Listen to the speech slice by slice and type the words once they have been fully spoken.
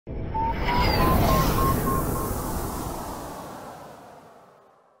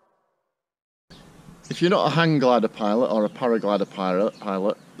If you're not a hang glider pilot or a paraglider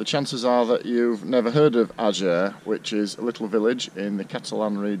pilot, the chances are that you've never heard of Ager, which is a little village in the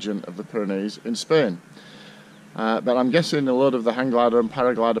Catalan region of the Pyrenees in Spain. But I'm guessing a lot of the hang glider and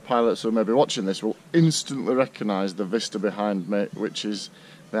paraglider pilots who may be watching this will instantly recognise the vista behind me, which is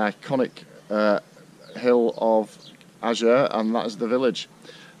the iconic hill of Ager, and that is the village.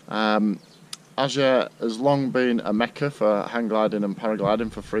 Ager has long been a mecca for hang gliding and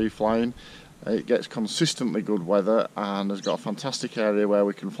paragliding, for free flying. It gets consistently good weather and has got a fantastic area where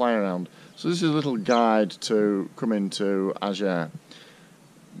we can fly around. So this is a little guide to come into Ager.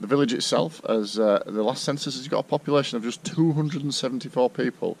 The village itself, as the last census, has got a population of just 274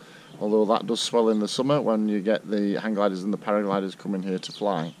 people, although that does swell in the summer when you get the hang gliders and the paragliders coming here to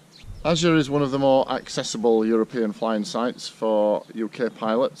fly. Ager is one of the more accessible European flying sites for UK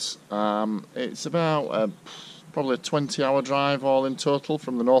pilots. It's about probably a 20-hour drive all in total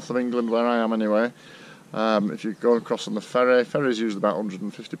from the north of England, where I am anyway. If you go across on the ferry is usually about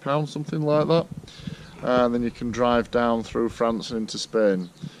 £150, something like that. And then you can drive down through France and into Spain.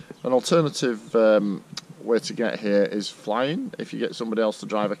 An alternative way to get here is flying, if you get somebody else to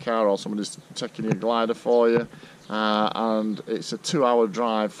drive a car or somebody's taking your glider for you. And it's a 2-hour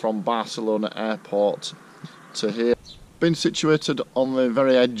drive from Barcelona airport to here. Being situated on the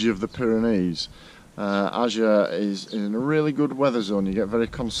very edge of the Pyrenees, Ager is in a really good weather zone. You get very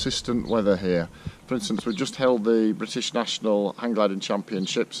consistent weather here. For instance, we've just held the British National Hang Gliding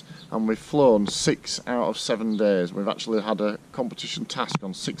Championships and we've flown 6 out of 7 days. We've actually had a competition task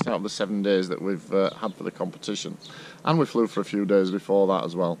on 6 out of the 7 days that we've had for the competition. And we flew for a few days before that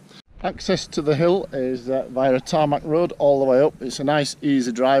as well. Access to the hill is via a tarmac road all the way up. It's a nice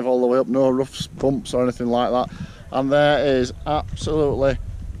easy drive all the way up, no rough bumps or anything like that. And there is absolutely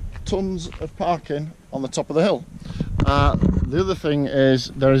tons of parking on the top of the hill. The other thing is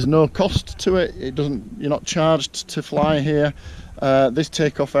there is no cost to it. You're not charged to fly here. This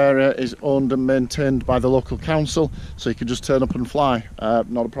takeoff area is owned and maintained by the local council, so you can just turn up and fly.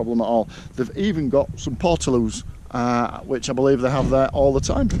 Not a problem at all. They've even got some portaloos, which I believe they have there all the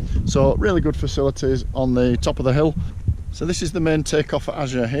time. So really good facilities on the top of the hill. So this is the main takeoff at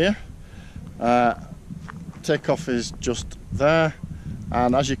Ager here. Takeoff is just there.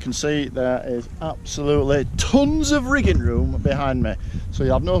 And as you can see, there is absolutely tons of rigging room behind me. So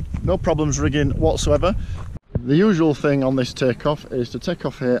you have no problems rigging whatsoever. The usual thing on this takeoff is to take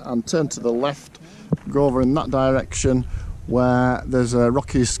off here and turn to the left, go over in that direction where there's a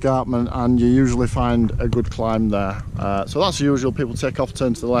rocky escarpment and you usually find a good climb there. So that's the usual, people take off,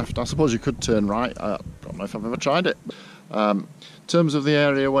 turn to the left. I suppose you could turn right, I don't know if I've ever tried it. In terms of the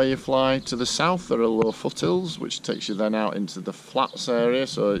area where you fly to the south, there are low foothills which takes you then out into the flats area,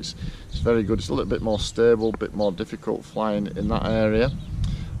 so it's very good. It's a little bit more stable, a bit more difficult flying in that area.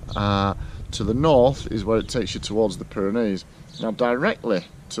 To the north is where it takes you towards the Pyrenees. Now directly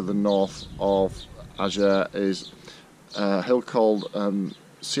to the north of Ager is a hill called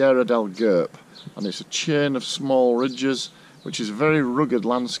Sierra del Gurb, and it's a chain of small ridges which is a very rugged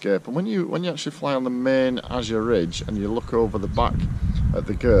landscape. And when you actually fly on the main Ager ridge and you look over the back at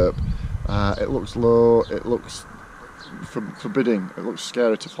the Gurb, it looks low, it looks forbidding, it looks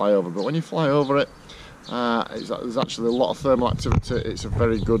scary to fly over. But when you fly over it, there's actually a lot of thermal activity. It's a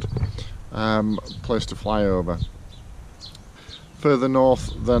very good place to fly over. Further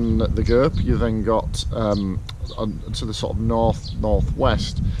north than the Gurb, you then got to the sort of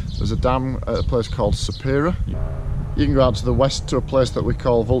northwest. There's a dam at a place called Sapira. You can go out to the west to a place that we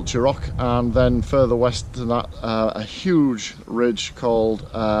call Vulture Rock, and then further west to that a huge ridge called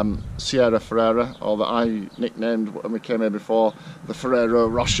Sierra Ferrera, or that I nicknamed when we came here before the Ferrero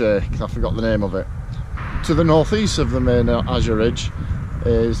Rocher, because I forgot the name of it. To the northeast of the main Ager ridge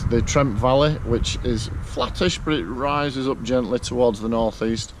is the Trent Valley, which is flattish but it rises up gently towards the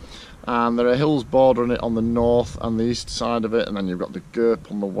northeast, and there are hills bordering it on the north and the east side of it, and then you've got the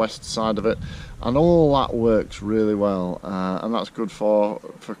Gurb on the west side of it, and all that works really well, and that's good for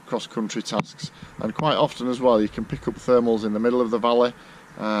cross-country tasks. And quite often as well you can pick up thermals in the middle of the valley.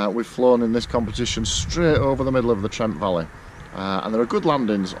 We've flown in this competition straight over the middle of the Trent Valley, and there are good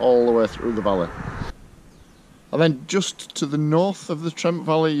landings all the way through the valley. And then just to the north of the Trent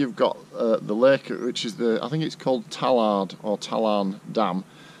Valley you've got the lake, which is I think it's called Tallard or Tallarn Dam,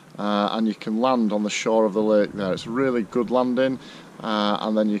 and you can land on the shore of the lake there. It's a really good landing,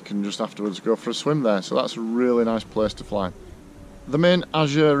 and then you can just afterwards go for a swim there, so that's a really nice place to fly. The main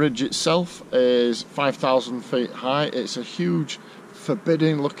Ager ridge itself is 5,000 feet high. It's a huge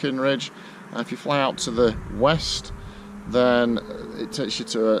forbidding looking ridge. If you fly out to the west, then it takes you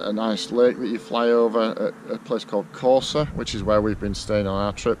to a nice lake that you fly over at a place called Corsa, which is where we've been staying on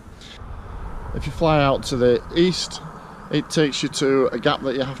our trip. If you fly out to the east, it takes you to a gap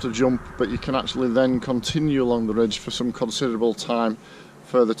that you have to jump, but you can actually then continue along the ridge for some considerable time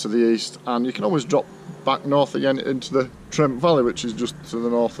further to the east, and you can always drop back north again into the Trent Valley, which is just to the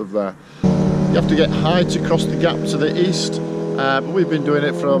north of there. You have to get high to cross the gap to the east, but we've been doing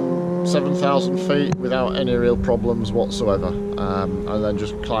it from 7,000 feet without any real problems whatsoever, and then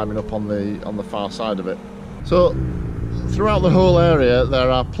just climbing up on the far side of it. So throughout the whole area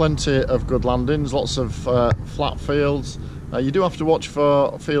there are plenty of good landings, lots of flat fields. You do have to watch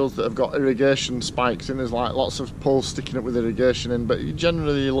for fields that have got irrigation spikes in. There's like lots of poles sticking up with irrigation in, but you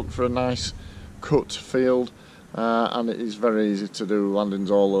generally look for a nice cut field, and it is very easy to do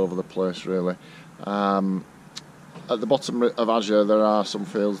landings all over the place really. At the bottom of Ager there are some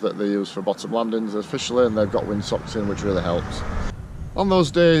fields that they use for bottom landings officially, and they've got windsocks in, which really helps. On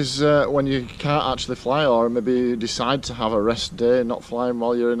those days when you can't actually fly, or maybe you decide to have a rest day, not flying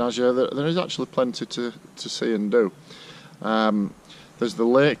while you're in Ager, there is actually plenty to see and do. There's the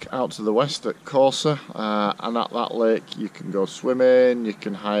lake out to the west at Corsa, and at that lake you can go swimming, you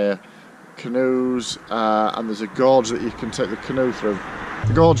can hire canoes, and there's a gorge that you can take the canoe through.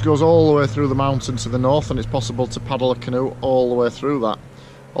 The gorge goes all the way through the mountain to the north, and it's possible to paddle a canoe all the way through that.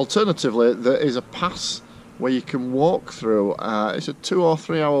 Alternatively, there is a pass where you can walk through. It's a 2 or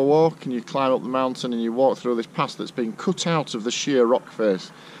 3 hour walk, and you climb up the mountain and you walk through this pass that's been cut out of the sheer rock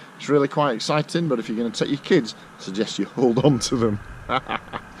face. It's really quite exciting, but if you're going to take your kids, I suggest you hold on to them.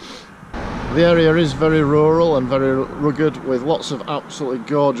 The area is very rural and very rugged, with lots of absolutely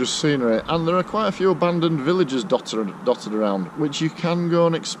gorgeous scenery, and there are quite a few abandoned villages dotted around, which you can go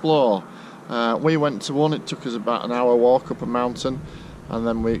and explore. We went to one, it took us about an hour walk up a mountain, and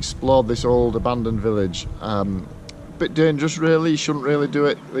then we explored this old abandoned village. Bit dangerous really, you shouldn't really do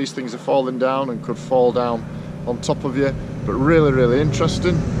it. These things are falling down and could fall down on top of you, but really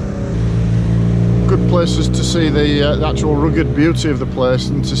interesting. Good places to see the actual rugged beauty of the place,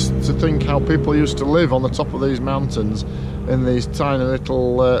 and to think how people used to live on the top of these mountains in these tiny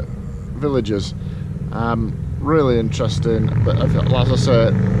little villages. Really interesting, but as I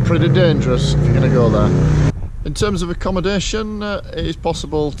say, pretty dangerous if you're going to go there. In terms of accommodation, it is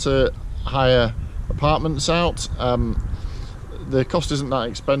possible to hire apartments out. The cost isn't that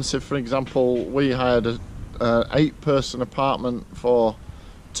expensive. For example, we hired an 8-person apartment for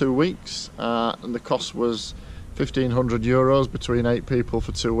 2 weeks, and the cost was €1,500 between 8 people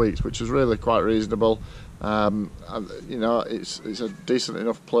for 2 weeks, which was really quite reasonable. And, you know, it's a decent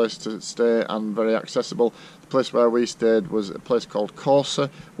enough place to stay and very accessible. The place where we stayed was a place called Corsa,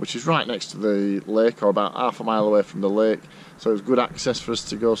 which is right next to the lake, or about half a mile away from the lake, so it was good access for us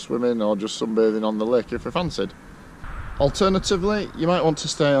to go swimming or just sunbathing on the lake if we fancied. Alternatively, you might want to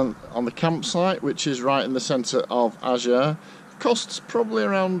stay on the campsite, which is right in the centre of Ager. Costs probably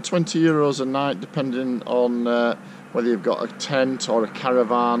around €20 a night, depending on whether you've got a tent or a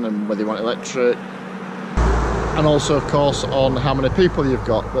caravan, and whether you want electric, and also of course on how many people you've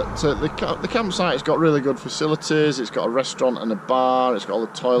got. But the campsite's got really good facilities. It's got a restaurant and a bar, it's got all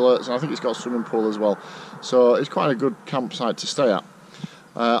the toilets, and I think it's got a swimming pool as well, so it's quite a good campsite to stay at.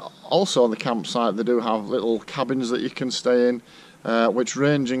 Also on the campsite they do have little cabins that you can stay in, which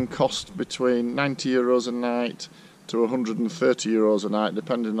range in cost between €90 a night to €130 a night,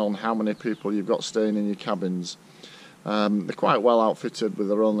 depending on how many people you've got staying in your cabins. They're quite well outfitted with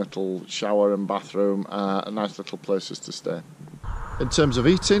their own little shower and bathroom, and nice little places to stay. In terms of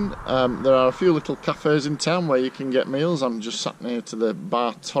eating, there are a few little cafes in town where you can get meals. I'm just sat near to the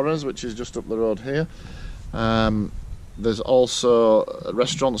Bar Torres, which is just up the road here. There's also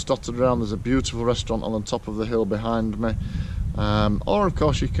restaurants dotted around. There's a beautiful restaurant on the top of the hill behind me. Or of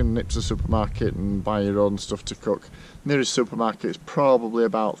course you can nip to the supermarket and buy your own stuff to cook. Nearest supermarket is probably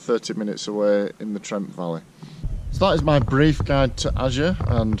about 30 minutes away in the Trent Valley. So that is my brief guide to Ager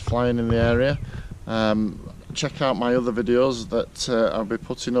and flying in the area. Check out my other videos that I'll be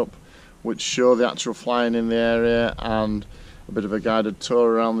putting up, which show the actual flying in the area and a bit of a guided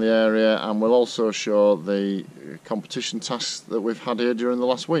tour around the area, and we'll also show the competition tasks that we've had here during the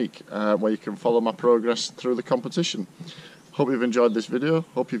last week, where you can follow my progress through the competition. Hope you've enjoyed this video.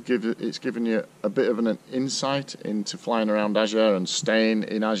 Hope it's given you a bit of an insight into flying around Ager and staying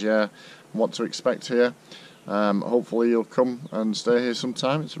in Ager and what to expect here. Hopefully you'll come and stay here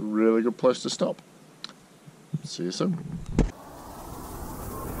sometime. It's a really good place to stop. See you soon.